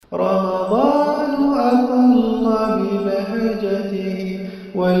رمضان أطل ببهجته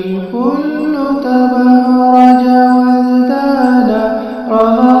والكل تبهرج وازداد.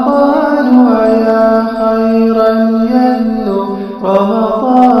 رمضان أيا خيرا يدنو،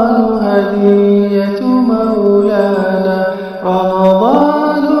 رمضان هدية مولانا.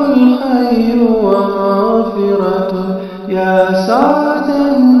 رمضان الخير ومغفرة يا سعدا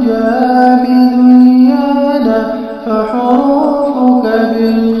جاء بدنيانا. فحروفك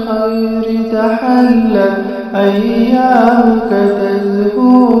بالخير تحلت، أيامك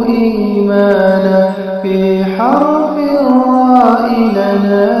تزهو إيمانا. في حرف الراء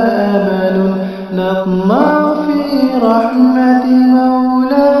لنا أمل، نطمع في رحمة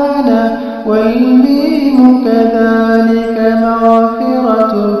مولانا. والميم كذلك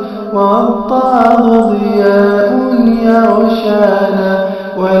مغفرة، والطاء ضياء يغشانا.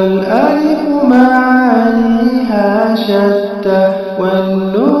 والألف معانيها شتى،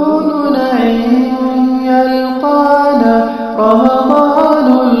 والنون نعيم يلقانا. رمضان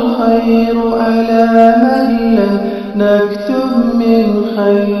الخير ألا مهلا، نكتب من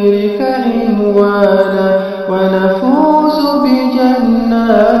خيرك عنوانا. ونفوز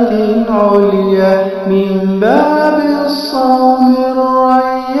بجنات عليا من باب الصوم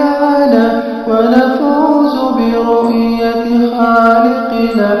الريانا. ونفوز برؤية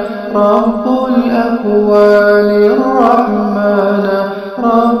خالقنا رب الأكوان الرحمن،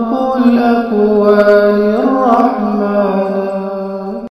 رب الأكوان الرحمن.